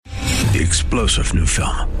The explosive new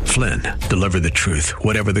film, Flynn, deliver the truth,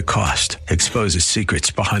 whatever the cost, exposes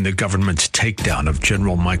secrets behind the government's takedown of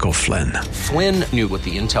General Michael Flynn. Flynn knew what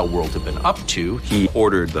the intel world had been up to. He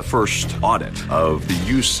ordered the first audit of the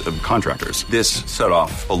use of contractors. This set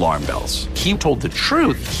off alarm bells. He told the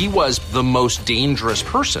truth. He was the most dangerous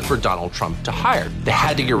person for Donald Trump to hire. They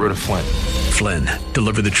had to get rid of Flynn. Flynn,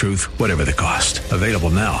 deliver the truth, whatever the cost. Available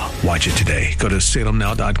now. Watch it today. Go to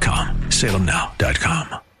salemnow.com.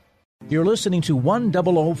 salemnow.com. You're listening to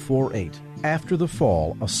 10048, After the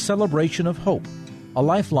Fall, a celebration of hope, a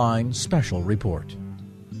Lifeline special report.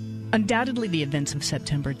 Undoubtedly, the events of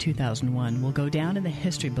September 2001 will go down in the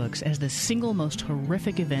history books as the single most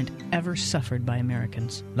horrific event ever suffered by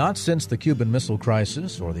Americans. Not since the Cuban Missile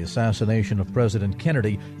Crisis or the assassination of President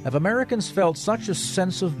Kennedy have Americans felt such a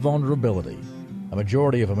sense of vulnerability. A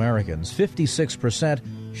majority of Americans, 56%,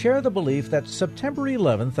 share the belief that September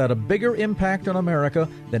 11th had a bigger impact on America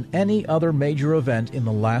than any other major event in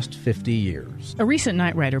the last 50 years. A recent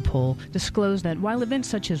Knight Ridder poll disclosed that while events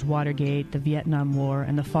such as Watergate, the Vietnam War,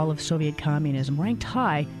 and the fall of Soviet communism ranked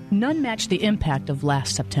high, none matched the impact of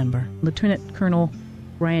last September. Lieutenant Colonel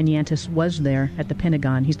Brian Yantis was there at the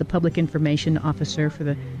Pentagon. He's the public information officer for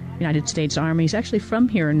the United States Army. He's actually from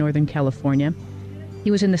here in Northern California.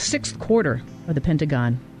 He was in the 6th quarter of the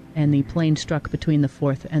Pentagon, and the plane struck between the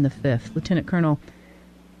 4th and the 5th. Lieutenant Colonel,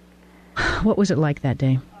 what was it like that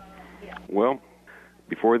day? Well,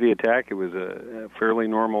 before the attack, it was a fairly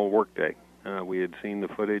normal work day. We had seen the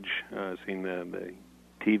footage, seen the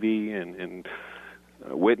TV, and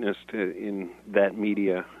witnessed in that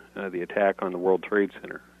media the attack on the World Trade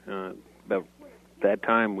Center. About that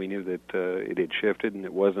time, we knew that it had shifted, and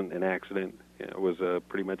it wasn't an accident. It was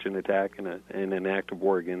pretty much an attack and an act of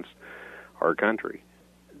war against our country.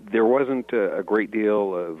 There wasn't a great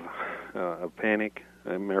deal of panic.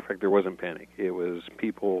 As a matter of fact, there wasn't panic. It was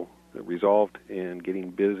people resolved and getting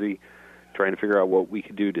busy, trying to figure out what we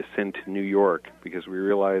could do to send to New York, because we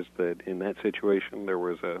realized that in that situation there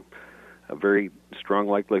was a very strong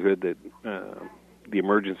likelihood that the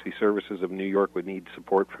emergency services of New York would need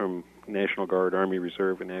support from National Guard, Army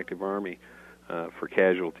Reserve, and Active Army for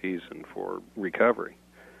casualties and for recovery.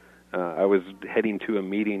 I was heading to a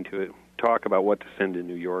meeting to talk about what to send to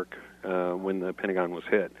New York when the Pentagon was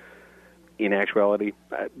hit. In actuality,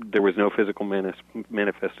 there was no physical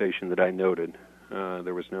manifestation that I noted.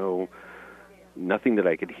 There was nothing that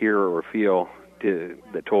I could hear or feel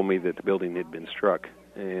that told me that the building had been struck.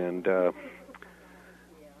 And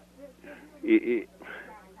it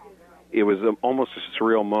was almost a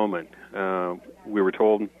surreal moment. We were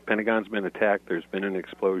told, Pentagon's been attacked, there's been an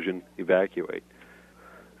explosion, evacuate.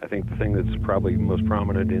 I think the thing that's probably most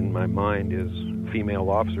prominent in my mind is a female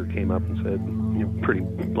officer came up and said, pretty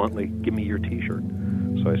bluntly, give me your T-shirt.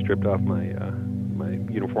 So I stripped off my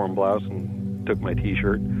uniform blouse and took my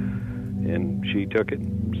T-shirt, and she took it,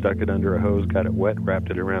 stuck it under a hose, got it wet, wrapped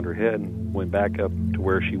it around her head, and went back up to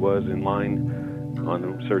where she was in line on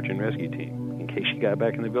the search and rescue team. In case she got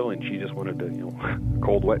back in the building, she just wanted to, a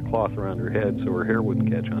cold, wet cloth around her head so her hair wouldn't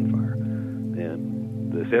catch on fire. And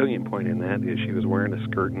the salient point in that is she was wearing a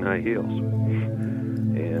skirt and high heels.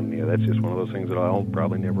 And that's just one of those things that I'll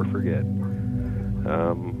probably never forget.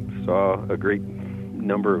 Saw a great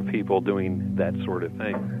number of people doing that sort of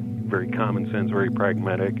thing. Very common sense, very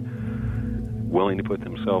pragmatic, willing to put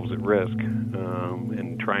themselves at risk,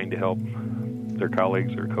 and trying to help their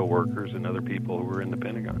colleagues or coworkers and other people who were in the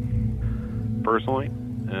Pentagon. Personally,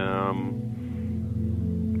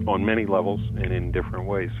 on many levels and in different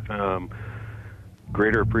ways,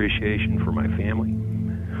 greater appreciation for my family,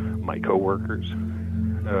 my coworkers.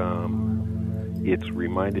 It's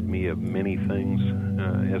reminded me of many things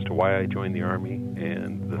as to why I joined the Army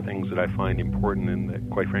and the things that I find important and that,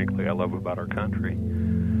 quite frankly, I love about our country.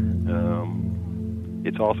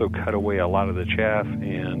 It's also cut away a lot of the chaff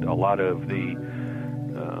and a lot of the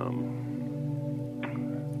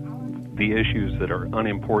issues that are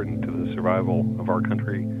unimportant to the survival of our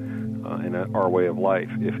country and our way of life.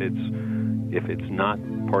 If it's not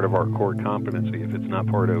part of our core competency, if it's not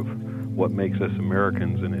part of what makes us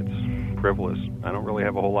Americans, and it's frivolous, I don't really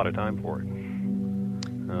have a whole lot of time for it.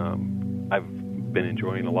 I've been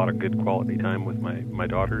enjoying a lot of good quality time with my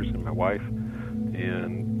daughters and my wife,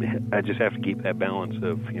 and I just have to keep that balance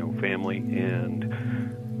of family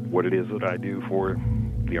and what it is that I do for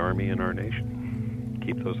the Army and our nation.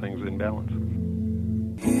 Keep those things in balance.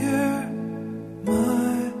 Hear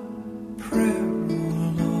my prayer,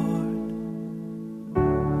 Lord.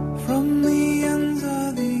 From the ends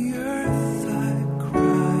of the earth I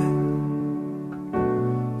cry.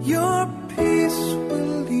 Your peace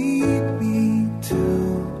will lead me to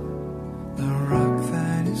the rock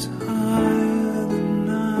that is high.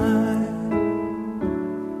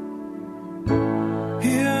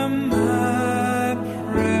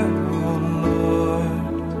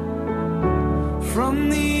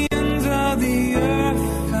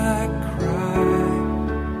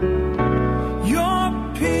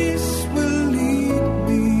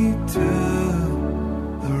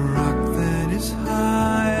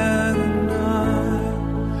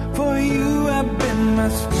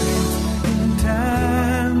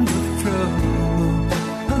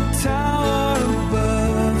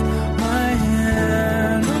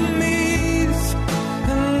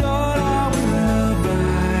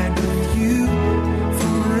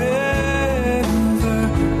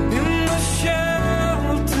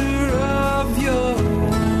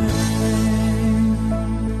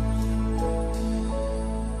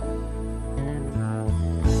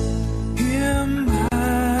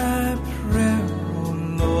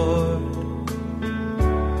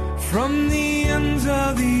 From the ends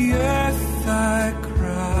of the earth I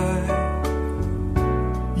cry.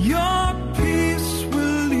 Your peace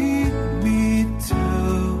will lead me to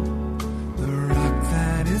the rock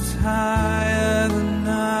that is higher than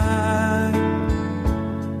I.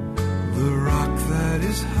 The rock that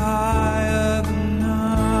is higher than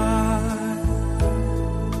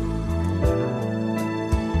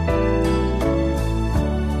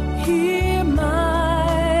Hear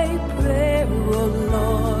my prayer, O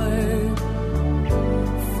Lord.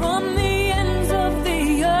 From the ends of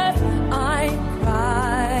the earth I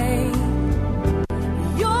cry.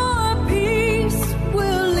 Your peace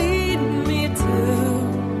will lead me to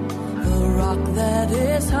the rock that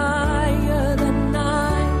is higher than I.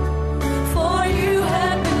 For you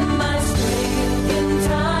have been my strength in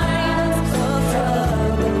times of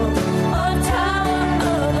trouble, a tower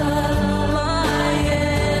above my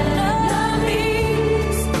enemies.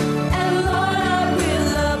 And Lord, I will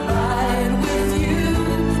abide with you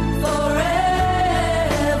forever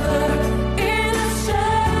in the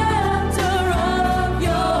shelter of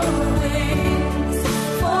your wings.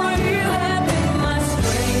 For you have been my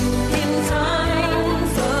strength in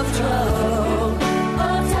times of trouble,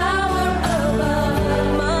 a tower above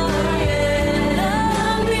my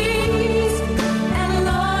enemies. And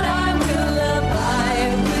Lord, I will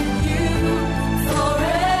abide with you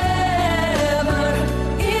forever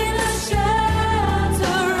in the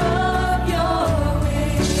shelter of your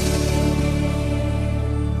wings.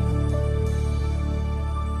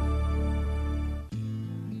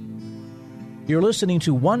 You're listening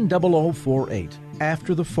to 10048,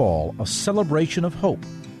 After the Fall, a celebration of hope,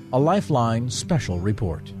 a Lifeline special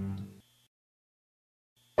report.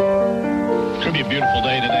 It's going to be a beautiful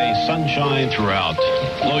day today. Sunshine throughout.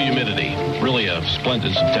 Low humidity. Really a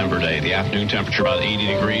splendid September day. The afternoon temperature about 80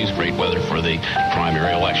 degrees. Great weather for the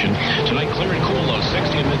primary election. Tonight, clear and cool, low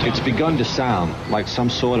 60 in Midtown. It's begun to sound like some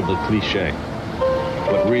sort of a cliche.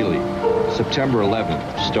 But really, September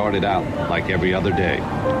 11th started out like every other day.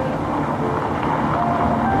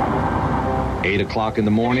 8 o'clock in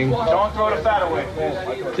the morning. Don't throw the fat away.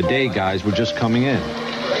 The day guys were just coming in.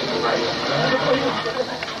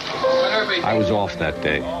 I was off that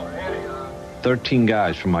day. 13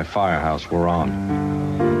 guys from my firehouse were on.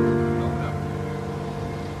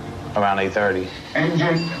 Around 8:30.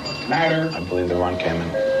 Engine, ladder. I believe the run came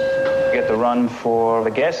in. You get the run for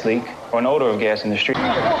a gas leak or an odor of gas in the street.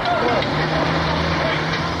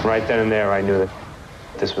 Right then and there, I knew that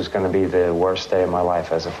this was going to be the worst day of my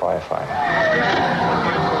life as a firefighter.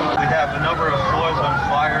 We have a number of floors on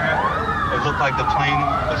fire. It looked like the plane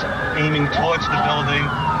was aiming towards the building.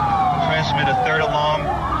 Transmit a third alarm.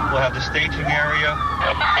 We'll have the staging area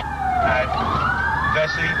at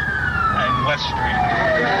Vesey and West Street.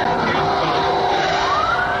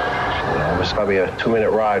 It was probably a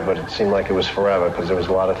 2-minute ride, but it seemed like it was forever because there was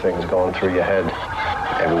a lot of things going through your head.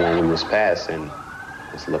 Everyone was passing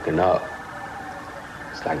was looking up.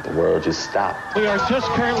 It's like the world just stopped. We are just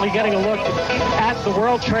currently getting a look at the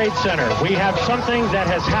World Trade Center. We have something that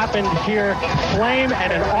has happened here. Flame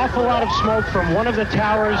and an awful lot of smoke from one of the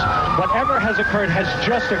towers. Whatever has occurred has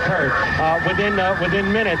just occurred within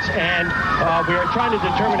minutes, and we are trying to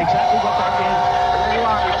determine exactly what that is.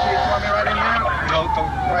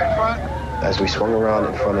 Right in front. As we swung around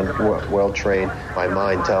in front of World Trade, my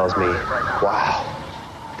mind tells me, wow,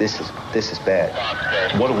 this is bad.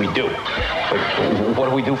 What do we do? What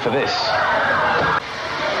do we do for this?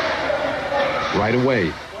 Right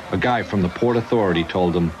away, a guy from the Port Authority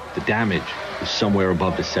told them the damage is somewhere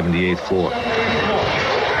above the 78th floor.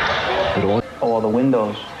 But all the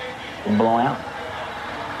windows were blown out.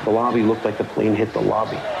 The lobby looked like the plane hit the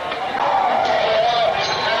lobby.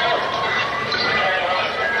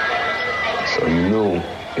 So you knew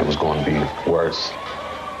it was going to be worse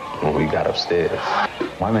when we got upstairs.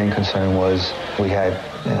 My main concern was we had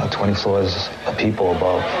 20 floors of people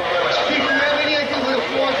above.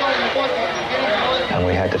 And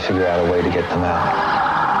we had to figure out a way to get them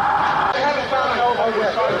out.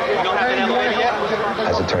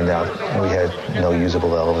 As it turned out, we had no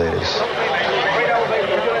usable elevators.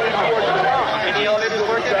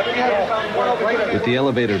 with the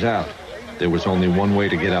elevators out, there was only one way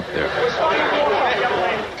to get up there.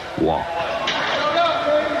 Walk.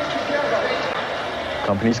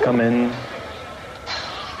 Companies come in,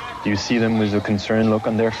 you see them with a concerned look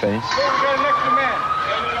on their face,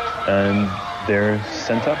 and they're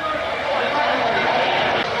sent up.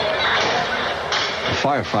 A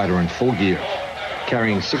firefighter in full gear,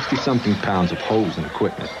 carrying 60-something pounds of hose and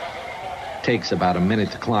equipment. Takes about a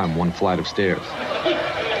minute to climb one flight of stairs.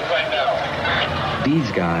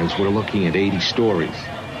 These guys were looking at 80 stories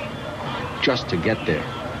just to get there.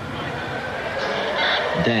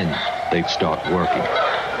 Then they'd start working.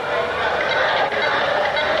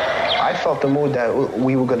 I felt the mood that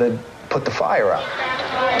we were going to put the fire out.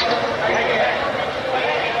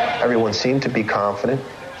 Everyone seemed to be confident.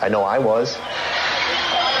 I know I was.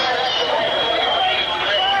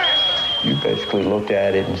 You basically looked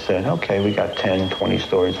at it and said, okay, we got 10, 20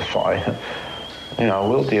 stories of fire. You know,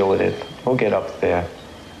 we'll deal with it. We'll get up there.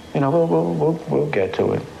 You know, we'll get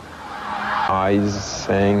to it. Eyes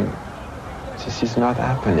saying, this is not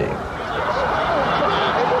happening.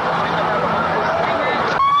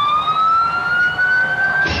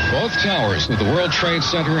 Both towers of the World Trade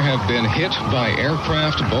Center have been hit by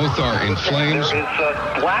aircraft. Both are in flames. There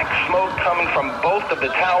is black smoke coming from both of the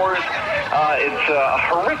towers. It's a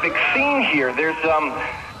horrific scene here. There's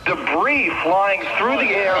debris flying through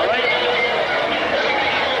the air.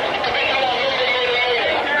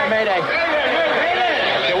 Mayday.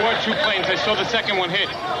 There were two planes. I saw the second one hit.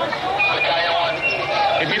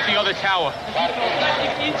 It hit the other tower.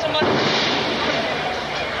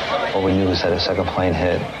 All we knew was that a second plane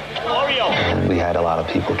hit, and we had a lot of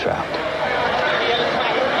people trapped.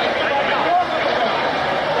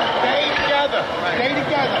 Stay together. Stay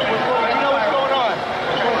together. You know what's going on.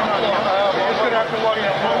 We're just going to have to walk in.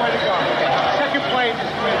 One way to go. Second plane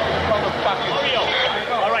is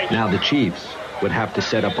motherfucking. All right. Now the Chiefs would have to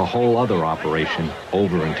set up a whole other operation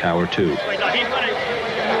over in Tower 2. Wait, no, I'm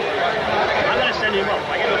going to send him up.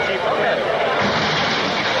 I got no chief up there.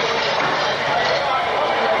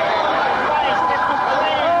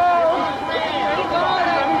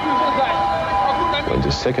 When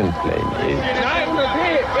the second plane hit,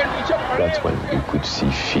 that's when we could see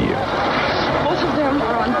fear. Both of them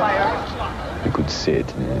are on fire. We could see it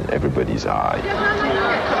in everybody's eye.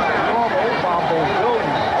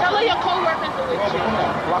 Tell your co-workers to leave.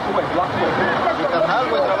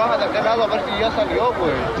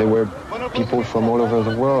 There were people from all over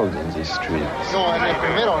the world in these streets.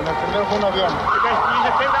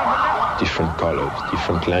 Different colors,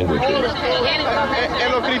 different languages.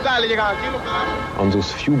 On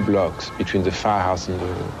those few blocks between the firehouse and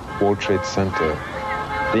the World Trade Center,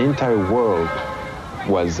 the entire world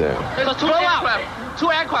was there. So two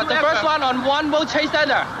aircraft. The first one on one World Trade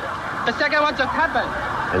Center. The second one just happened.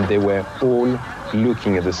 And they were all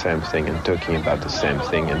looking at the same thing and talking about the same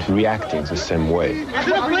thing and reacting the same way. Is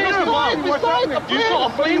it a plane or a bomb? You saw a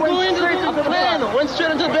plane go into the plane. Went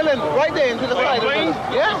straight into the building, right there into the side. Plane?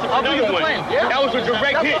 Yeah. I'll bring a plane. Yeah. That was a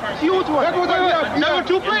direct hit. Huge one. There were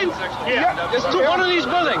two planes? Yeah. There's two. One of these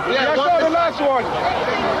buildings. Yeah. I saw the last one.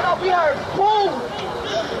 We heard boom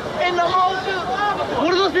in the whole field.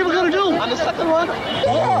 What are those people going to do? On the second one?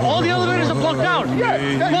 All the elevators are blocked out.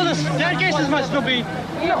 Well, the staircases must still be,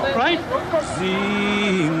 right?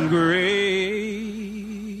 Sing grace,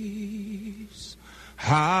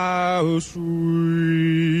 how sweet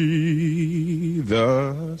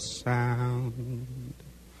the sound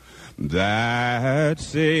that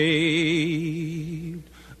saved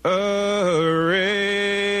a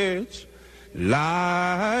wretch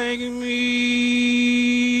like me.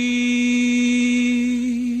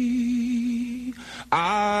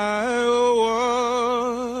 I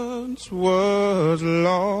once was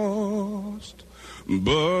lost,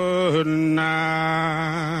 but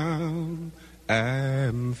now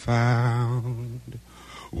am found.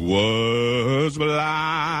 Was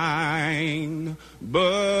blind,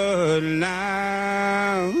 but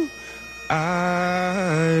now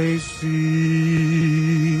I see.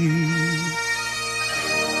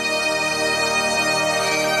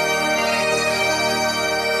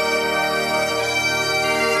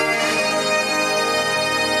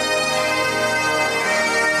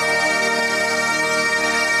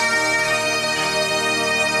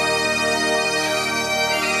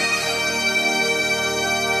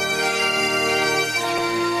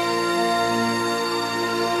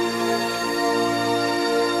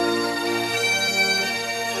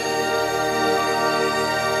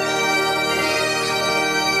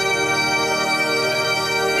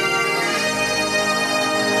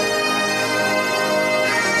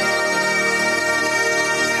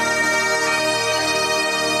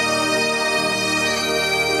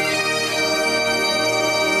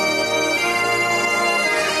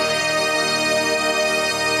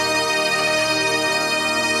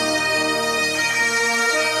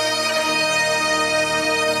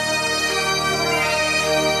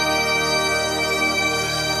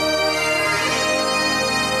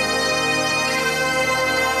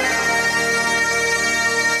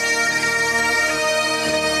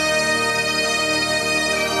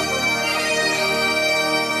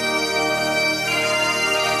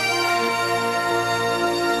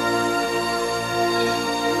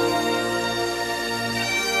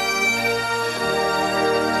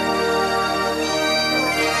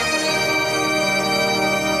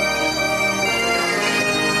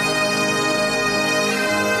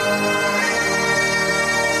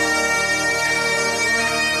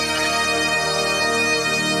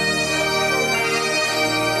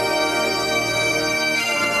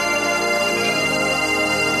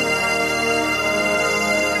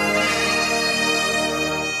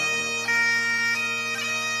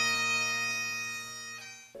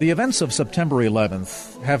 The events of September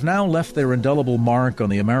 11th have now left their indelible mark on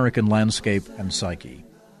the American landscape and psyche.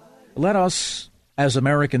 Let us, as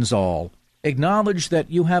Americans all, acknowledge that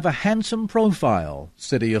you have a handsome profile,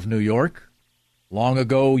 City of New York. Long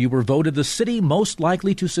ago, you were voted the city most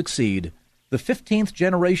likely to succeed. The 15th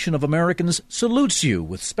generation of Americans salutes you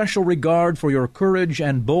with special regard for your courage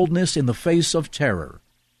and boldness in the face of terror.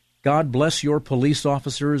 God bless your police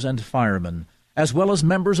officers and firemen, as well as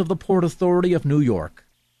members of the Port Authority of New York.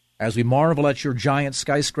 As we marvel at your giant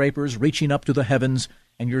skyscrapers reaching up to the heavens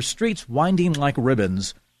and your streets winding like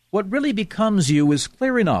ribbons, what really becomes you is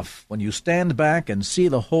clear enough when you stand back and see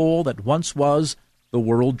the whole that once was the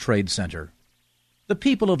World Trade Center. The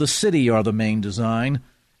people of the city are the main design,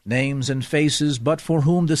 names and faces, but for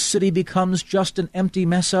whom the city becomes just an empty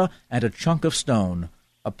mesa and a chunk of stone,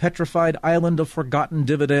 a petrified island of forgotten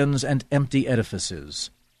dividends and empty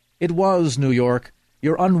edifices. It was, New York,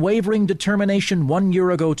 your unwavering determination 1 year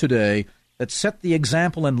ago today that set the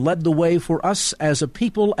example and led the way for us as a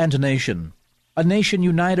people and a nation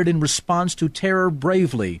united in response to terror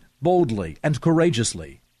bravely, boldly, and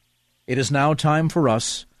courageously. It is now time for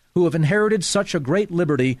us, who have inherited such a great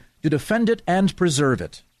liberty, to defend it and preserve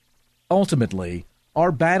it. Ultimately,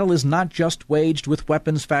 our battle is not just waged with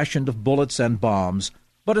weapons fashioned of bullets and bombs,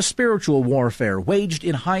 but a spiritual warfare waged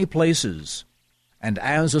in high places. And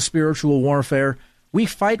as a spiritual warfare, we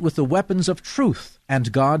fight with the weapons of truth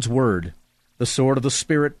and God's Word, the sword of the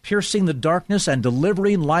Spirit piercing the darkness and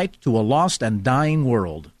delivering light to a lost and dying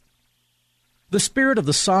world. The Spirit of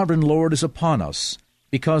the Sovereign Lord is upon us,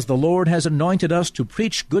 because the Lord has anointed us to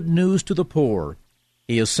preach good news to the poor.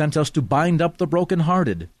 He has sent us to bind up the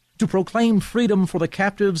brokenhearted, to proclaim freedom for the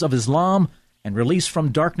captives of Islam and release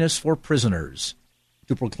from darkness for prisoners,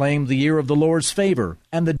 to proclaim the year of the Lord's favor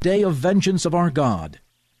and the day of vengeance of our God,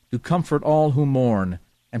 to comfort all who mourn,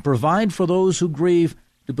 and provide for those who grieve,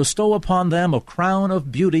 to bestow upon them a crown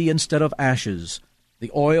of beauty instead of ashes,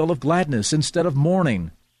 the oil of gladness instead of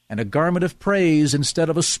mourning, and a garment of praise instead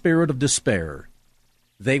of a spirit of despair.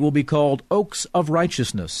 They will be called oaks of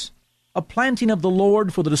righteousness, a planting of the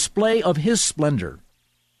Lord for the display of His splendor.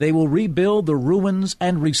 They will rebuild the ruins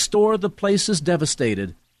and restore the places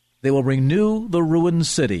devastated. They will renew the ruined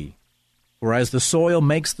city. For as the soil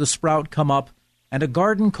makes the sprout come up, and a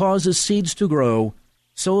garden causes seeds to grow,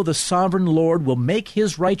 so the sovereign Lord will make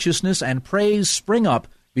His righteousness and praise spring up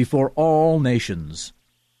before all nations.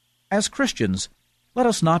 As Christians, let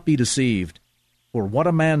us not be deceived, for what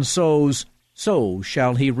a man sows, so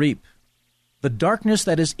shall he reap. The darkness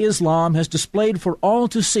that is Islam has displayed for all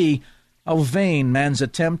to see how vain man's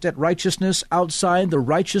attempt at righteousness outside the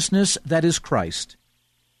righteousness that is Christ.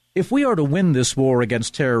 If we are to win this war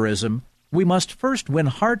against terrorism, we must first win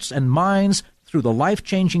hearts and minds through the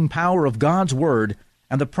life-changing power of God's Word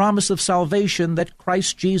and the promise of salvation that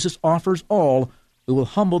Christ Jesus offers all who will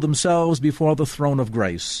humble themselves before the throne of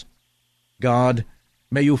grace. God,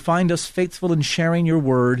 may you find us faithful in sharing your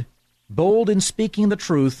word, bold in speaking the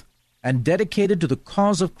truth, and dedicated to the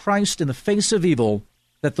cause of Christ in the face of evil,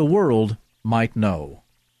 that the world might know.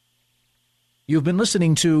 You've been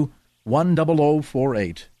listening to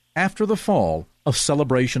 10048, After the Fall, a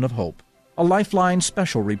Celebration of Hope, a Lifeline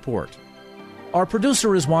special report. Our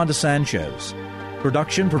producer is Wanda Sanchez.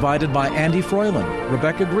 Production provided by Andy Froyland,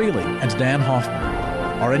 Rebecca Greeley, and Dan Hoffman.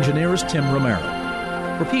 Our engineer is Tim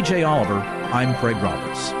Romero. For P.J. Oliver, I'm Craig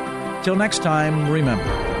Roberts. Till next time,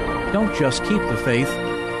 remember, don't just keep the faith,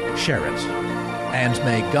 share it. And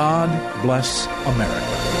may God bless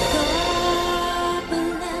America.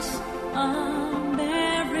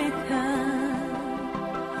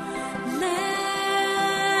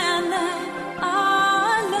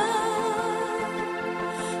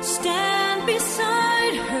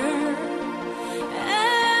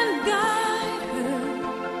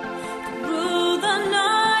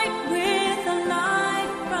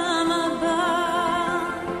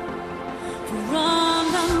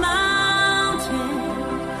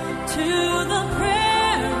 To the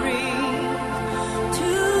prairie.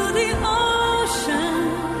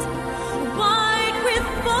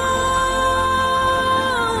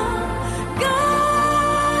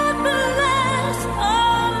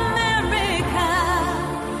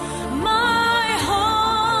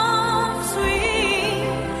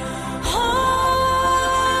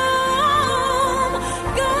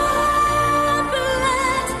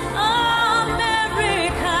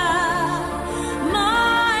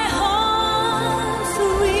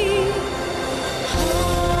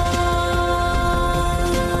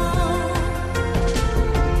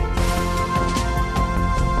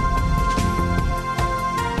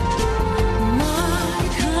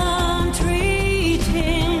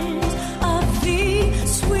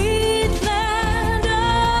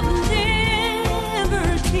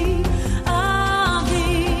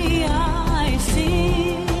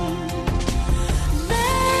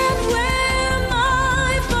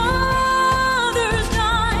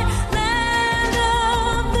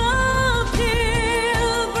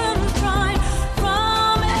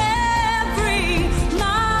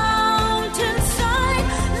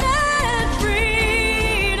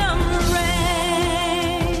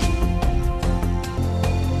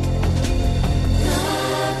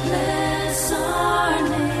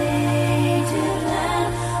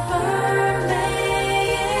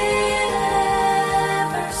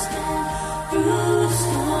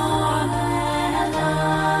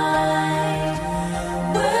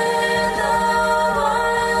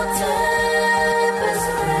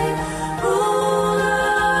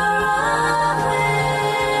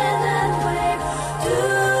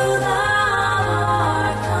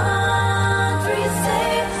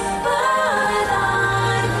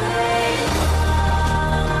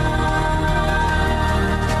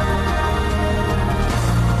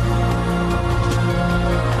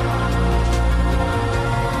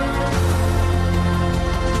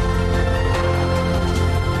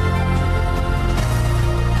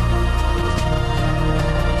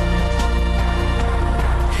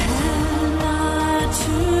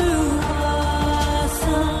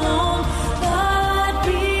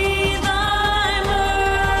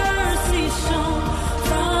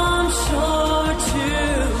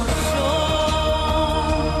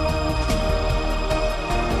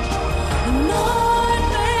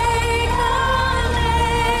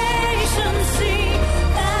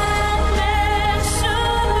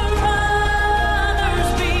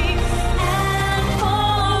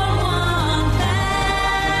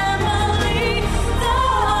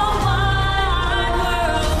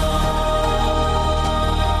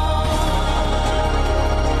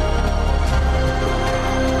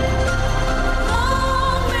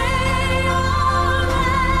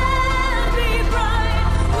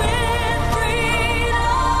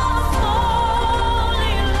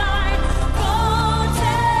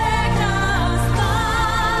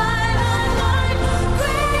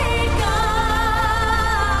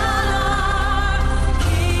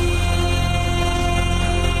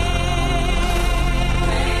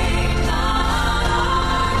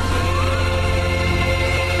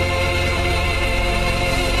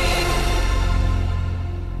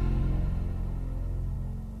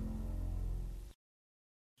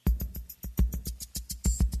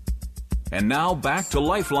 And now back to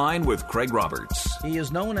Lifeline with Craig Roberts. He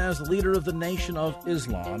is known as the leader of the Nation of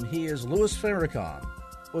Islam. He is Louis Farrakhan.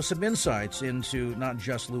 Well, some insights into not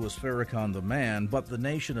just Louis Farrakhan the man, but the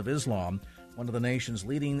Nation of Islam, one of the nation's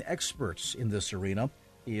leading experts in this arena.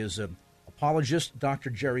 He is an apologist, Dr.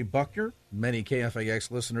 Jerry Buckner. Many KFAX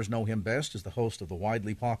listeners know him best as the host of the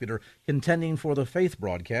widely popular Contending for the Faith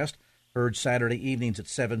broadcast, heard Saturday evenings at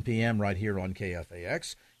 7 p.m. right here on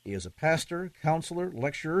KFAX. He is a pastor, counselor,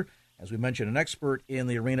 lecturer, as we mentioned, an expert in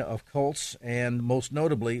the arena of cults and most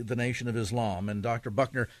notably the Nation of Islam. And Dr.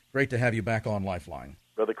 Buckner, great to have you back on Lifeline.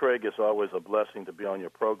 Brother Craig, it's always a blessing to be on your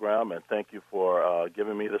program, and thank you for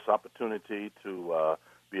giving me this opportunity to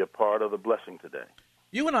be a part of the blessing today.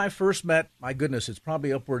 You and I first met, my goodness, it's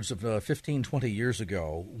probably upwards of 15, 20 years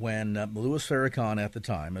ago when Louis Farrakhan at the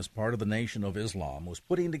time, as part of the Nation of Islam, was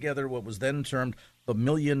putting together what was then termed the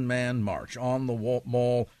Million Man March on the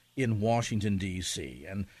Mall in Washington, D.C.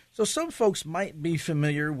 And so some folks might be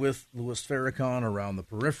familiar with Louis Farrakhan around the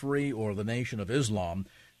periphery or the Nation of Islam.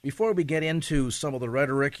 Before we get into some of the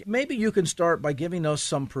rhetoric, maybe you can start by giving us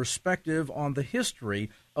some perspective on the history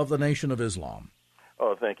of the Nation of Islam.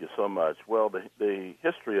 Oh, thank you so much. Well, the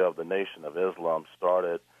history of the Nation of Islam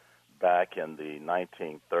started back in the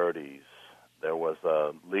 1930s. There was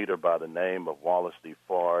a leader by the name of Wallace D.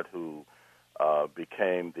 Fard who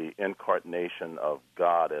became the incarnation of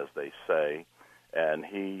God, as they say, and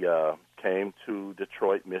he came to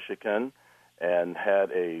Detroit, Michigan, and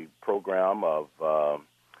had a program of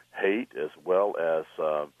hate as well as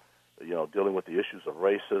dealing with the issues of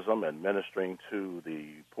racism and ministering to the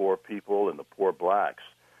poor people and the poor blacks.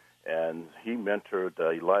 And he mentored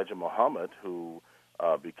Elijah Muhammad, who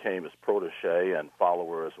became his protege and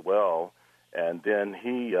follower as well. And then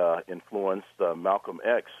he influenced Malcolm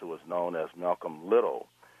X, who was known as Malcolm Little.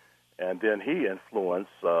 And then he influenced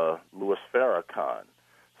Louis Farrakhan.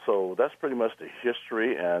 So that's pretty much the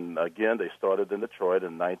history. And again, they started in Detroit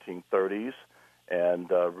in the 1930s and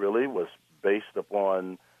really was based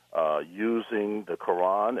upon using the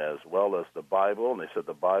Quran as well as the Bible. And they said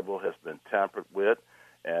the Bible has been tampered with,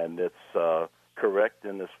 and it's correct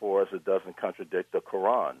in as far as it doesn't contradict the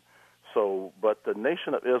Quran. So, but the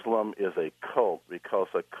Nation of Islam is a cult because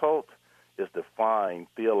a cult is defined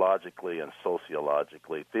theologically and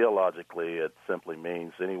sociologically. Theologically, it simply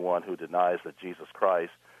means anyone who denies that Jesus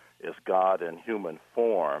Christ is God in human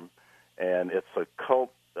form, and it's a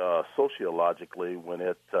cult sociologically when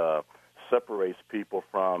it separates people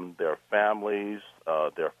from their families,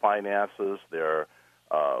 their finances, their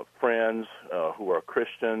friends who are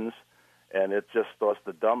Christians, and it just starts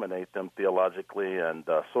to dominate them theologically and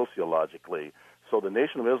sociologically. So the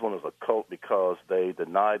Nation of Islam is a cult because they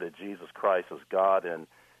deny that Jesus Christ is God in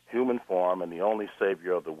human form and the only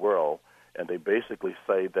Savior of the world, and they basically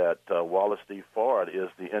say that Wallace D. Fard is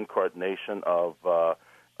the incarnation of God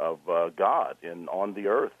on the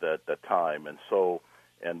earth at that time.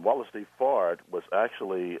 And Wallace D. Fard was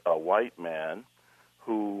actually a white man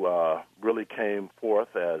who really came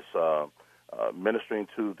forth as ministering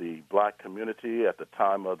to the black community at the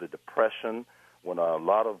time of the Depression, when a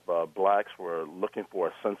lot of blacks were looking for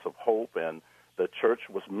a sense of hope, and the church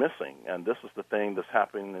was missing. And this is the thing that's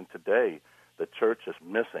happening today. The church is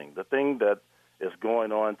missing. The thing that is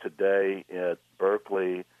going on today at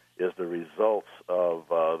Berkeley is the results of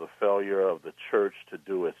the failure of the church to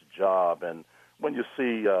do its job. And when you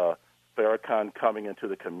see Farrakhan coming into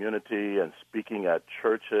the community and speaking at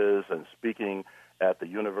churches and speaking at the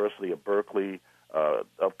University of Berkeley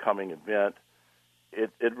upcoming event,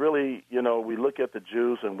 it really, we look at the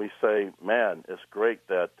Jews and we say, man, it's great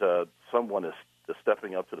that someone is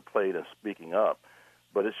stepping up to the plate and speaking up.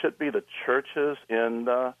 But it should be the churches in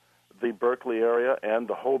the Berkeley area and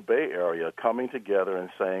the whole Bay Area coming together and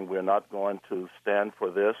saying, we're not going to stand for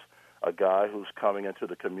this, a guy who's coming into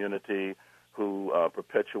the community who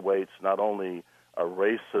perpetuates not only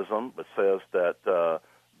racism, but says that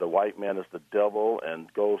the white man is the devil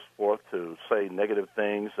and goes forth to say negative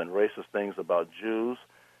things and racist things about Jews.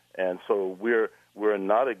 And so we're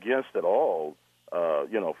not against at all,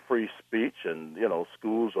 free speech, and,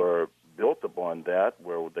 schools are built upon that,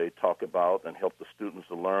 where they talk about and help the students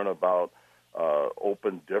to learn about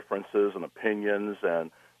open differences and opinions, and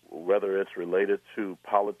whether it's related to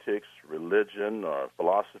politics, religion, or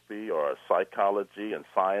philosophy, or psychology and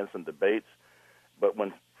science and debates. But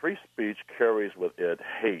when free speech carries with it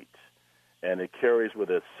hate, and it carries with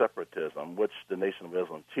it separatism, which the Nation of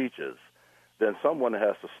Islam teaches, then someone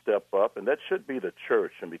has to step up, and that should be the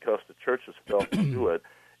church. And because the church has failed to do it,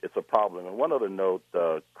 it's a problem. And one other note,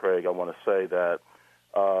 Craig, I want to say that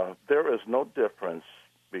there is no difference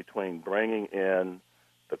between bringing in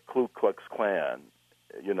the Ku Klux Klan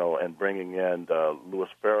and bringing in Louis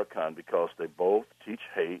Farrakhan, because they both teach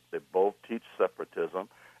hate, they both teach separatism,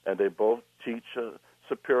 and they both teach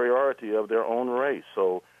superiority of their own race.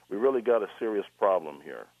 So we really got a serious problem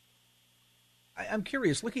here. I'm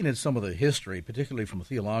curious, looking at some of the history, particularly from a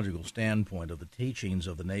theological standpoint of the teachings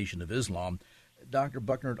of the Nation of Islam, Dr.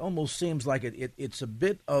 Buckner, it almost seems like it's a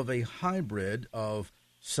bit of a hybrid of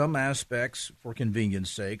some aspects, for convenience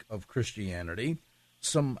sake, of Christianity,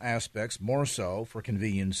 some aspects, more so, for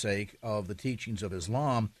convenience sake, of the teachings of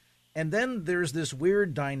Islam. And then there's this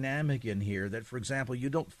weird dynamic in here that, for example, you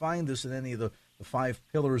don't find this in any of the 5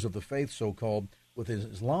 pillars of the faith, so-called, with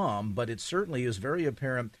Islam, but it certainly is very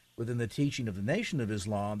apparent within the teaching of the Nation of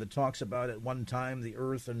Islam that talks about at one time the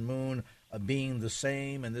earth and moon being the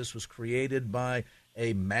same, and this was created by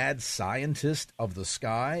a mad scientist of the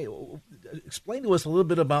sky. Explain to us a little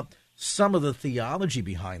bit about some of the theology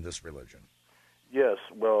behind this religion. Yes,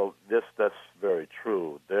 well, that's very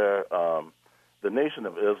true. The Nation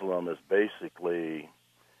of Islam is basically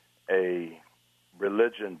a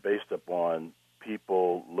religion based upon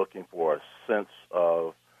people looking for a sense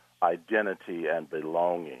of identity and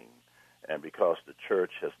belonging. And because the church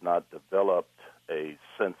has not developed a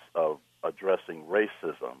sense of addressing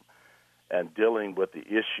racism and dealing with the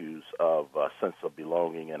issues of sense of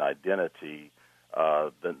belonging and identity,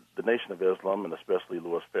 the Nation of Islam, and especially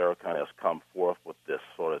Louis Farrakhan, has come forth with this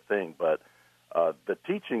sort of thing. But the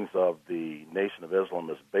teachings of the Nation of Islam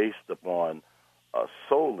is based upon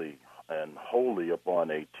solely and wholly upon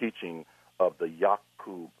a teaching of the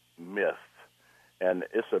Yaqub myth. And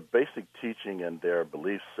it's a basic teaching in their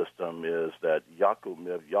belief system is that Yaqub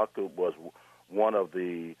myth, Yaqub was one of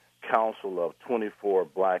the council of 24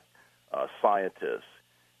 black scientists,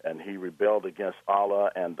 and he rebelled against Allah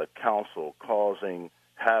and the council, causing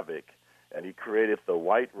havoc. And he created the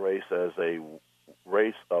white race as a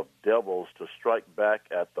race of devils to strike back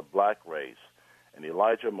at the black race. And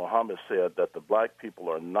Elijah Muhammad said that the black people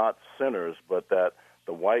are not sinners, but that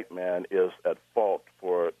the white man is at fault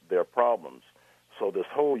for their problems. So this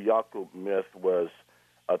whole Yaqub myth was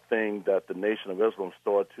a thing that the Nation of Islam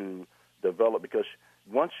started to develop, because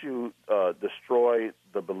once you destroy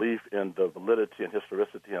the belief in the validity and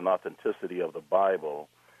historicity and authenticity of the Bible,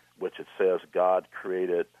 which it says God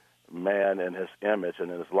created man in his image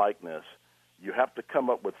and in his likeness, you have to come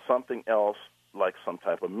up with something else, like some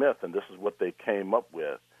type of myth, and this is what they came up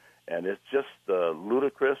with. And it's just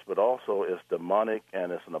ludicrous, but also it's demonic,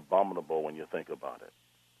 and it's an abominable when you think about it.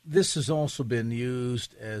 This has also been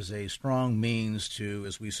used as a strong means to,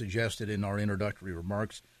 as we suggested in our introductory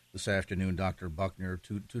remarks this afternoon, Dr. Buckner,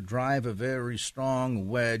 to drive a very strong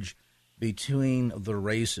wedge between the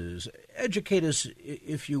races. Educate us,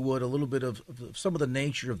 if you would, a little bit of some of the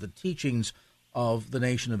nature of the teachings of the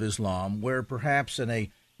Nation of Islam, where perhaps in a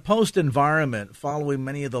post-environment, following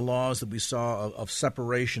many of the laws that we saw of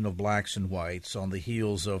separation of blacks and whites on the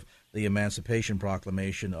heels of the Emancipation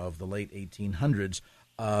Proclamation of the late 1800s,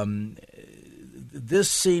 this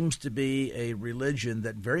seems to be a religion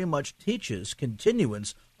that very much teaches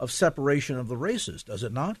continuance of separation of the races, does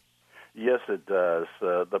it not? Yes, it does.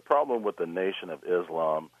 The problem with the Nation of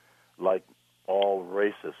Islam, like all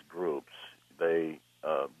racist groups, they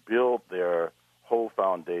build their whole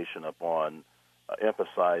foundation upon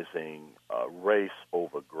emphasizing race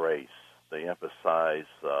over grace. They emphasize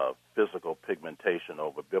physical pigmentation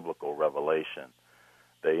over biblical revelation.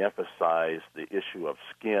 They emphasize the issue of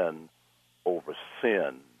skin over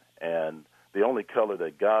sin. And the only color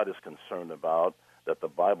that God is concerned about, that the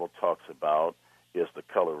Bible talks about, is the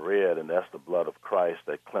color red, and that's the blood of Christ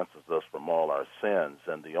that cleanses us from all our sins.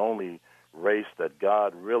 And the only race that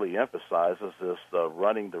God really emphasizes is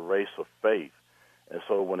running the race of faith. And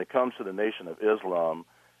so when it comes to the Nation of Islam,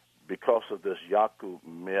 because of this Yaqub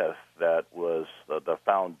myth that was the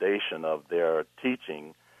foundation of their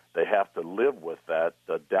teaching, they have to live with that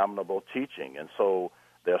damnable teaching. And so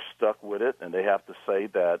they're stuck with it, and they have to say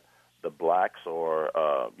that the blacks are,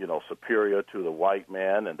 superior to the white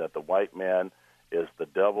man, and that the white man is the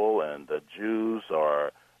devil, and the Jews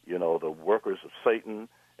are, the workers of Satan,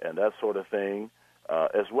 and that sort of thing.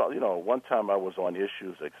 As well, one time I was on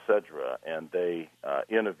Issues, Etc., and they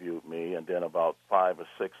interviewed me, and then about 5 or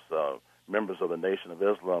 6 members of the Nation of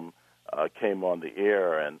Islam came on the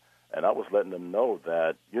air, and I was letting them know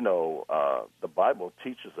that, the Bible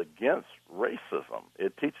teaches against racism.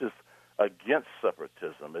 It teaches against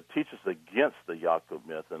separatism. It teaches against the Yaqub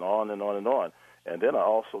myth, and on and on and on. And then I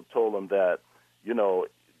also told them that,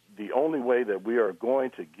 the only way that we are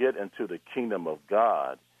going to get into the kingdom of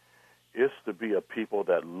God is to be a people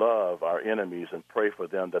that love our enemies and pray for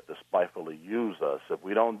them that despitefully use us. If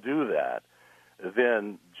we don't do that,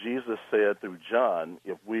 then Jesus said through John,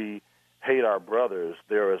 if we hate our brothers,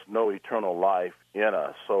 there is no eternal life in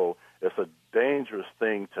us. So it's a dangerous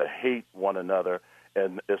thing to hate one another,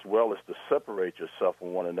 and as well as to separate yourself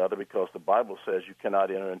from one another, because the Bible says you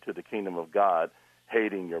cannot enter into the kingdom of God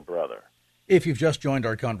hating your brother. If you've just joined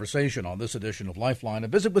our conversation on this edition of Lifeline, a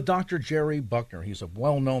visit with Dr. Jerry Buckner. He's a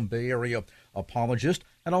well-known Bay Area apologist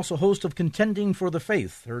and also host of Contending for the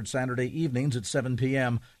Faith, heard Saturday evenings at 7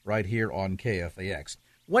 p.m. right here on KFAX.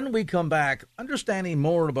 When we come back, understanding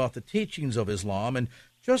more about the teachings of Islam and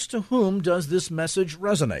just to whom does this message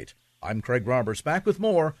resonate. I'm Craig Roberts, back with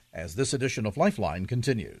more as this edition of Lifeline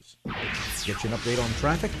continues. Get you an update on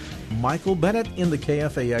traffic. Michael Bennett in the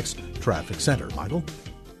KFAX Traffic Center. Michael?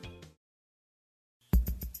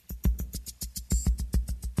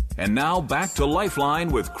 And now back to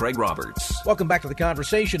Lifeline with Craig Roberts. Welcome back to the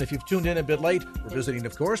conversation. If you've tuned in a bit late, we're visiting,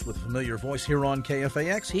 of course, with a familiar voice here on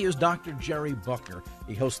KFAX. He is Dr. Jerry Buckner.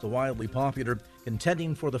 He hosts the wildly popular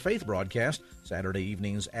Contending for the Faith broadcast Saturday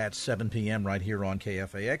evenings at 7 p.m. right here on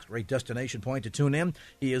KFAX. Great destination point to tune in.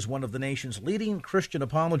 He is one of the nation's leading Christian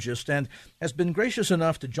apologists and has been gracious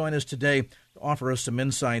enough to join us today to offer us some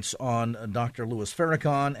insights on Dr. Louis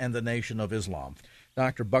Farrakhan and the Nation of Islam.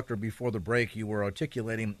 Dr. Buckner, before the break, you were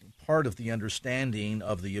articulating part of the understanding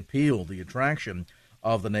of the appeal, the attraction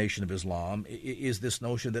of the Nation of Islam is this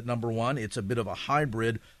notion that, number one, it's a bit of a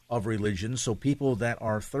hybrid of religions, so people that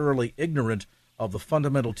are thoroughly ignorant of the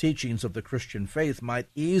fundamental teachings of the Christian faith might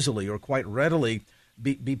easily or quite readily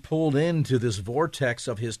be pulled into this vortex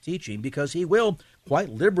of his teaching, because he will quite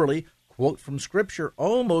liberally quote from Scripture,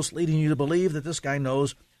 almost leading you to believe that this guy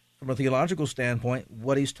knows, from a theological standpoint,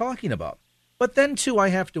 what he's talking about. But then, too, I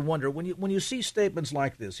have to wonder, when you see statements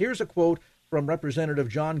like this, here's a quote from Representative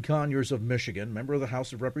John Conyers of Michigan, member of the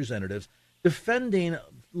House of Representatives, defending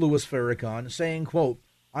Louis Farrakhan, saying, quote,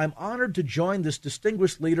 "I'm honored to join this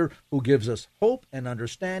distinguished leader who gives us hope and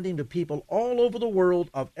understanding to people all over the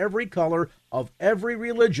world of every color, of every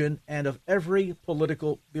religion, and of every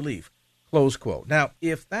political belief." Close quote. Now,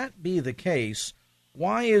 if that be the case,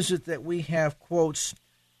 why is it that we have quotes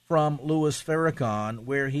from Louis Farrakhan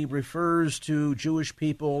where he refers to Jewish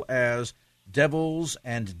people as devils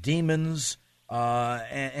and demons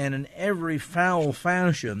and in every foul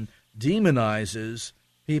fashion demonizes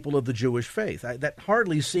people of the Jewish faith? That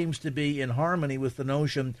hardly seems to be in harmony with the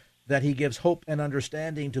notion that he gives hope and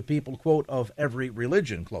understanding to people, quote, of every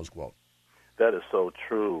religion, close quote. That is so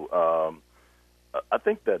true. I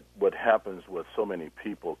think that what happens with so many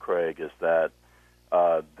people, Craig, is that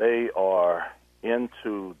they are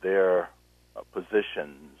into their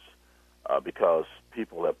positions because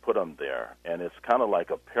people have put them there. And it's kind of like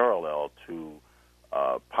a parallel to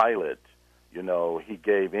Pilate. You know, he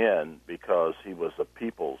gave in because he was a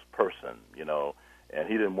people's person, you know, and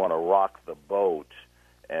he didn't want to rock the boat.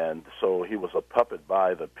 And so he was a puppet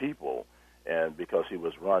by the people, and because he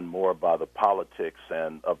was run more by the politics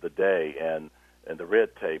and of the day and the red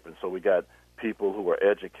tape. And so we got people who are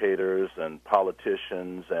educators and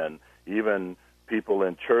politicians and even people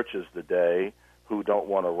in churches today who don't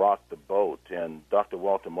want to rock the boat. And Dr.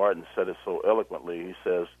 Walter Martin said it so eloquently. He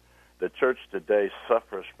says, "The church today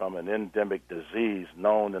suffers from an endemic disease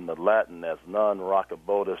known in the Latin as non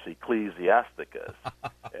rockabotus ecclesiasticus."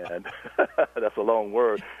 And that's a long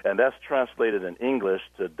word. And that's translated in English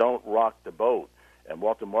to don't rock the boat. And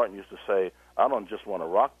Walter Martin used to say, "I don't just want to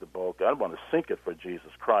rock the boat, I want to sink it for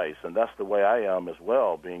Jesus Christ." And that's the way I am as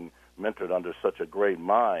well, being mentored under such a great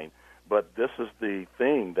mind. But this is the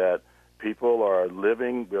thing that people are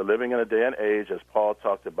living. We're living in a day and age, as Paul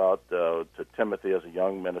talked about to Timothy as a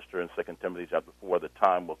young minister in 2 Timothy chapter 4, the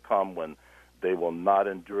time will come when they will not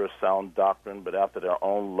endure sound doctrine, but after their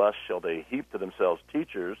own lust shall they heap to themselves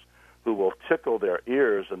teachers who will tickle their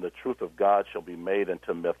ears, and the truth of God shall be made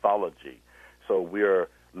into mythology. So we're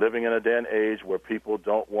living in a day and age where people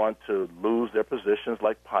don't want to lose their positions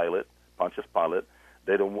like Pilate, Pontius Pilate.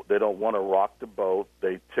 They don't want to rock the boat.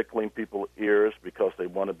 They tickling people's ears because they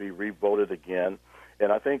want to be revoted again.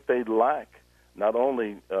 And I think they lack not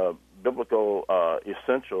only biblical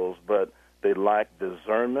essentials, but they lack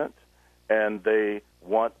discernment, and they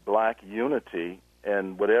want black unity.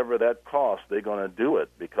 And whatever that costs, they're going to do it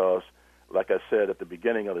because, like I said at the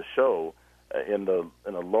beginning of the show, in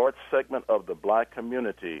a large segment of the black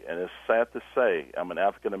community, and it's sad to say, I'm an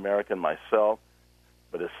African American myself,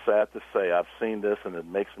 but it's sad to say I've seen this, and it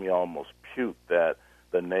makes me almost puke that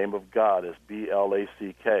the name of God is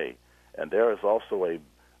B-L-A-C-K. And there is also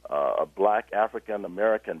a black African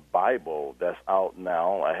American Bible that's out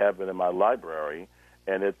now. I have it in my library,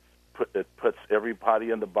 and it puts everybody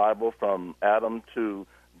in the Bible from Adam to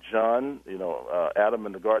John, Adam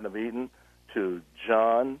in the Garden of Eden, to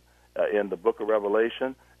John in the book of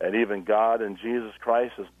Revelation, and even God and Jesus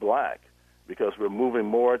Christ is black, because we're moving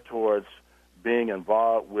more towards being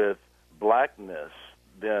involved with blackness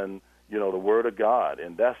than, the Word of God.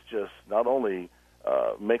 And that's just not only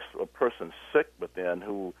makes a person sick within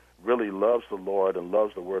who really loves the Lord and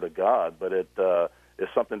loves the Word of God, but it is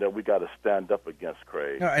something that we got to stand up against,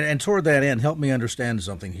 Craig. And toward that end, help me understand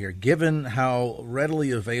something here. Given how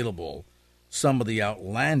readily available some of the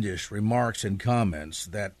outlandish remarks and comments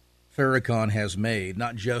that Farrakhan has made,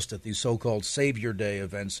 not just at the so-called Savior Day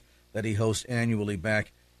events that he hosts annually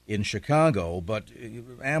back in Chicago, but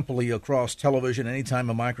amply across television, anytime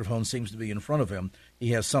a microphone seems to be in front of him,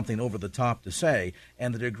 he has something over the top to say.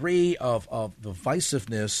 And the degree of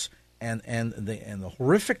divisiveness and the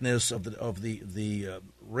horrificness of the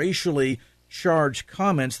racially charged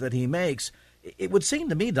comments that he makes, it would seem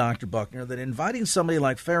to me, Dr. Buckner, that inviting somebody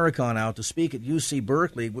like Farrakhan out to speak at UC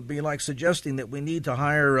Berkeley would be like suggesting that we need to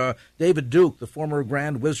hire David Duke, the former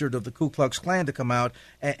Grand Wizard of the Ku Klux Klan, to come out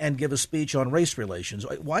and give a speech on race relations.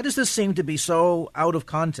 Why does this seem to be so out of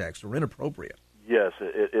context or inappropriate? Yes,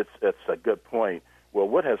 it's a good point. Well,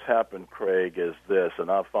 what has happened, Craig, is this,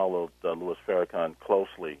 and I've followed Louis Farrakhan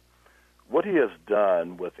closely. What he has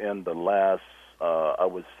done within the last, I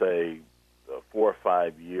would say, 4 or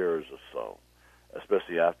 5 years or so,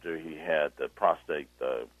 especially after he had the prostate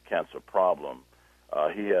cancer problem,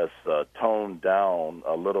 he has toned down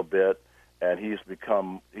a little bit, and he's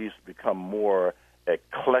become more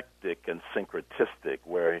eclectic and syncretistic,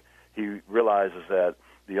 where he realizes that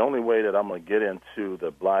the only way that I'm going to get into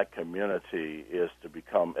the black community is to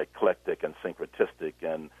become eclectic and syncretistic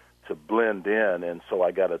and to blend in, and so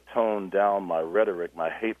I got to tone down my rhetoric, my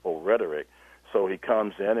hateful rhetoric. So he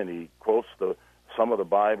comes in and he quotes some of the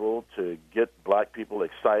Bible to get black people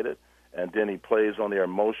excited, and then he plays on their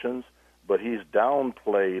emotions, but he's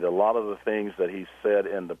downplayed a lot of the things that he said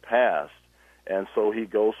in the past, and so he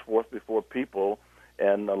goes forth before people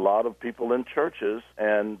and a lot of people in churches,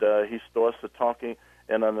 and he starts to talking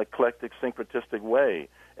in an eclectic, syncretistic way,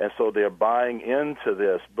 and so they're buying into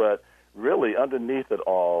this, but really underneath it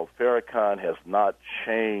all, Farrakhan has not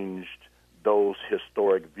changed those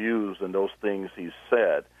historic views and those things he's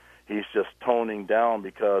said. He's just toning down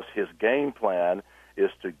because his game plan is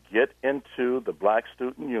to get into the Black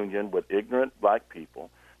Student Union with ignorant black people,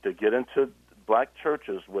 to get into black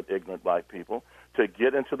churches with ignorant black people, to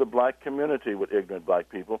get into the black community with ignorant black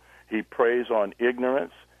people. He preys on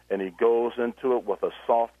ignorance, and he goes into it with a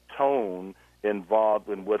soft tone involved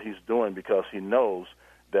in what he's doing, because he knows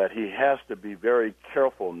that he has to be very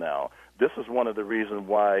careful now. This is one of the reasons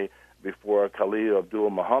why before Khalid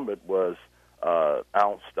Abdul-Muhammad was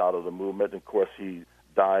ounced out of the movement. Of course, he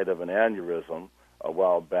died of an aneurysm a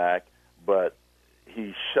while back, but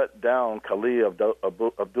he shut down Khalid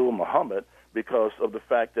Abdul-Muhammad because of the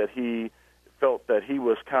fact that he felt that he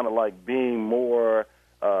was kind of like being more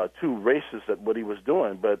too racist at what he was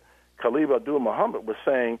doing. But Khalid Abdul-Muhammad was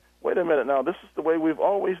saying, wait a minute now, this is the way we've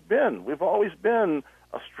always been. We've always been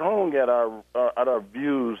strong at our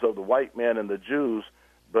views of the white man and the Jews,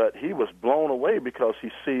 but he was blown away because he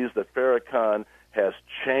sees that Farrakhan has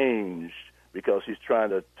changed, because he's trying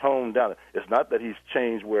to tone down. It's not that he's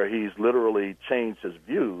changed where he's literally changed his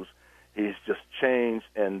views. He's just changed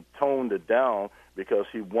and toned it down because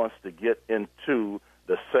he wants to get into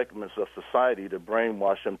the segments of society to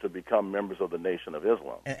brainwash them to become members of the Nation of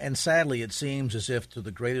Islam. And sadly, it seems as if to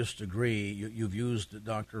the greatest degree, you've used,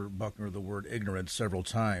 Dr. Buckner, the word ignorance several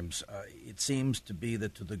times. It seems to be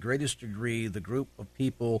that to the greatest degree, the group of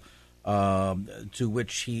people to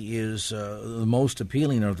which he is the most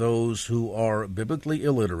appealing are those who are biblically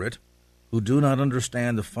illiterate, who do not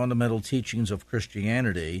understand the fundamental teachings of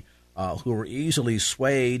Christianity, who are easily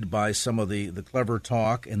swayed by some of the clever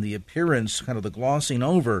talk and the appearance, kind of the glossing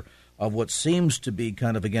over of what seems to be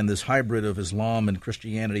kind of, again, this hybrid of Islam and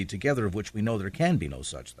Christianity together, of which we know there can be no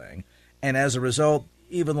such thing. And as a result,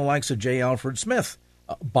 even the likes of J. Alfred Smith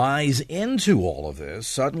buys into all of this,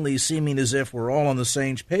 suddenly seeming as if we're all on the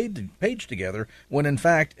same page together, when in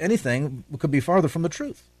fact anything could be farther from the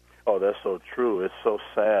truth. Oh, that's so true. It's so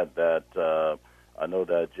sad that I know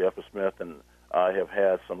that Jeffrey Smith and I have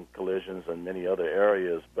had some collisions in many other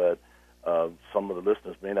areas, but some of the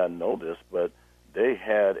listeners may not know this, but they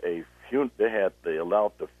had they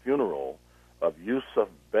allowed the funeral of Yusuf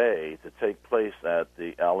Bey to take place at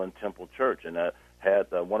the Allen Temple Church, and I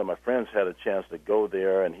had one of my friends had a chance to go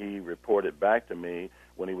there, and he reported back to me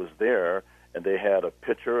when he was there, and they had a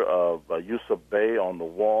picture of Yusuf Bey on the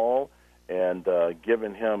wall, and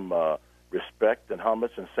giving him respect and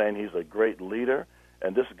homage and saying he's a great leader.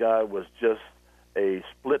 And this guy was just a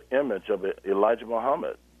split image of Elijah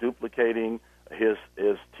Muhammad. duplicating his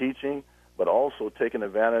teaching, but also taking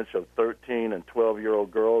advantage of 13 and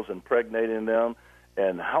 12-year-old girls, impregnating them.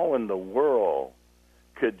 And how in the world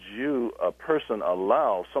could a person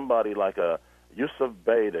allow somebody like a Yusuf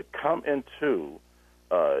Bey to come into,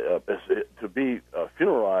 to be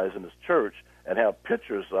funeralized in his church and have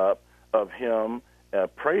pictures up of him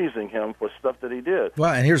praising him for stuff that he did?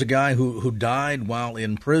 Well, and here's a guy who died while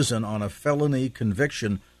in prison on a felony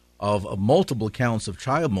conviction of multiple counts of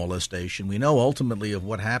child molestation. We know ultimately of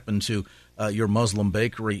what happened to your Muslim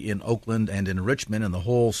bakery in Oakland and in Richmond, and the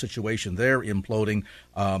whole situation there imploding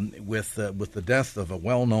with the death of a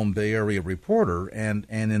well-known Bay Area reporter. And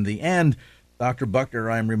in the end, Dr.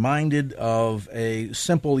 Buckner, I'm reminded of a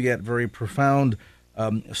simple yet very profound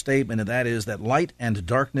statement, and that is that light and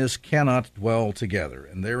darkness cannot dwell together.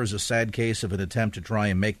 And there is a sad case of an attempt to try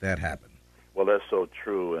and make that happen. Well, that's so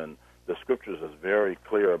true, and the Scriptures is very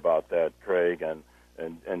clear about that, Craig. And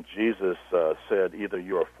Jesus said, either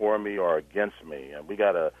you are for me or against me. And we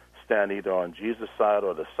got to stand either on Jesus' side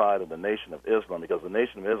or the side of the Nation of Islam, because the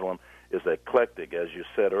Nation of Islam is eclectic, as you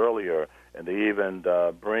said earlier, and they even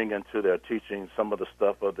bring into their teaching some of the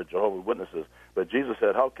stuff of the Jehovah's Witnesses. But Jesus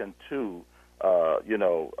said, how can two,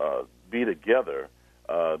 be together?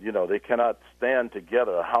 They cannot stand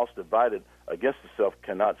together. A house divided against itself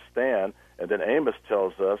cannot stand. And then Amos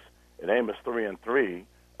tells us in Amos 3:3,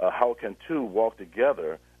 how can two walk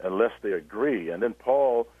together unless they agree? And then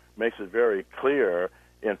Paul makes it very clear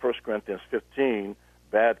in 1 Corinthians 15,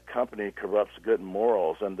 bad company corrupts good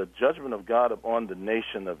morals. And the judgment of God upon the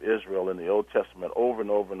nation of Israel in the Old Testament over and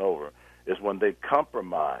over and over is when they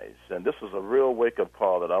compromise. And this is a real wake-up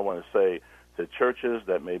call that I want to say to churches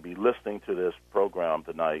that may be listening to this program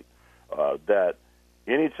tonight, that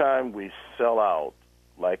anytime we sell out,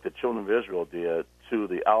 like the children of Israel did, to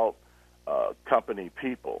the company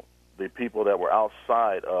people, the people that were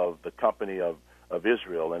outside of the company of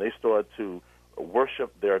Israel, and they started to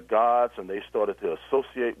worship their gods and they started to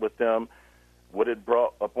associate with them, what it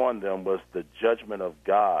brought upon them was the judgment of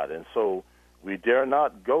God. And so we dare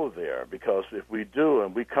not go there, because if we do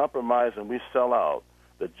and we compromise and we sell out,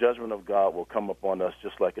 the judgment of God will come upon us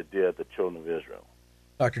just like it did the children of Israel.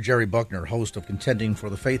 Dr. Jerry Buckner, host of Contending for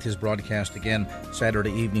the Faith, is broadcast again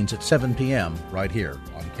Saturday evenings at 7 p.m. right here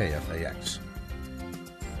on KFAX.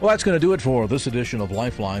 Well, that's going to do it for this edition of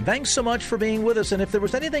Lifeline. Thanks so much for being with us. And if there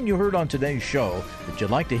was anything you heard on today's show that you'd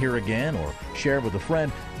like to hear again or share with a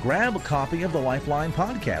friend, grab a copy of the Lifeline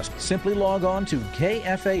podcast. Simply log on to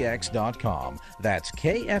KFAX.com. That's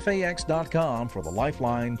KFAX.com for the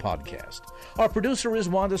Lifeline podcast. Our producer is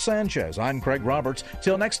Wanda Sanchez. I'm Craig Roberts.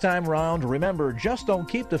 Till next time round, remember, just don't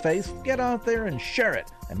keep the faith. Get out there and share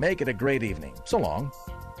it and make it a great evening. So long.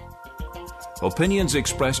 Opinions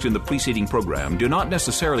expressed in the preceding program do not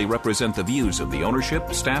necessarily represent the views of the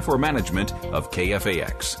ownership, staff, or management of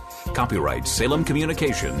KFAX. Copyright Salem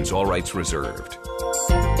Communications, all rights reserved.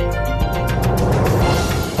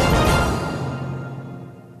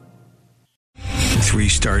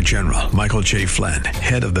 Three-star General Michael J. Flynn,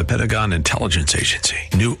 head of the Pentagon Intelligence Agency,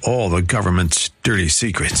 knew all the government's dirty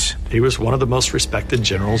secrets. He was one of the most respected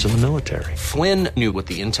generals in the military. Flynn knew what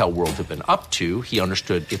the intel world had been up to. He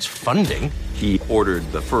understood its funding. He ordered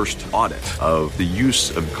the first audit of the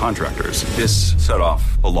use of contractors. This set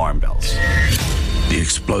off alarm bells. The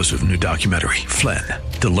explosive new documentary, Flynn,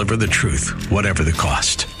 Deliver the Truth, Whatever the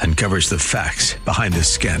Cost, uncovers the facts behind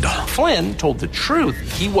this scandal. Flynn told the truth.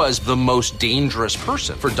 He was the most dangerous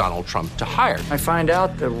person for Donald Trump to hire. I find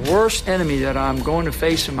out the worst enemy that I'm going to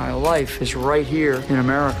face in my life is right here in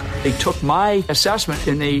America. They took my assessment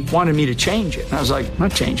and they wanted me to change it. And I was like, I'm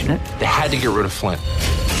not changing it. They had to get rid of Flynn.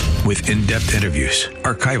 With in-depth interviews,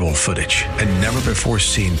 archival footage, and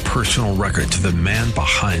never-before-seen personal records of the man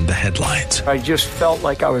behind the headlines. I just felt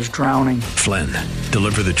like I was drowning. Flynn,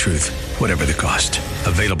 Deliver the Truth, Whatever the Cost.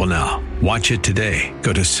 Available now. Watch it today.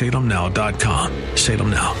 Go to salemnow.com.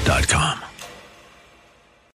 salemnow.com.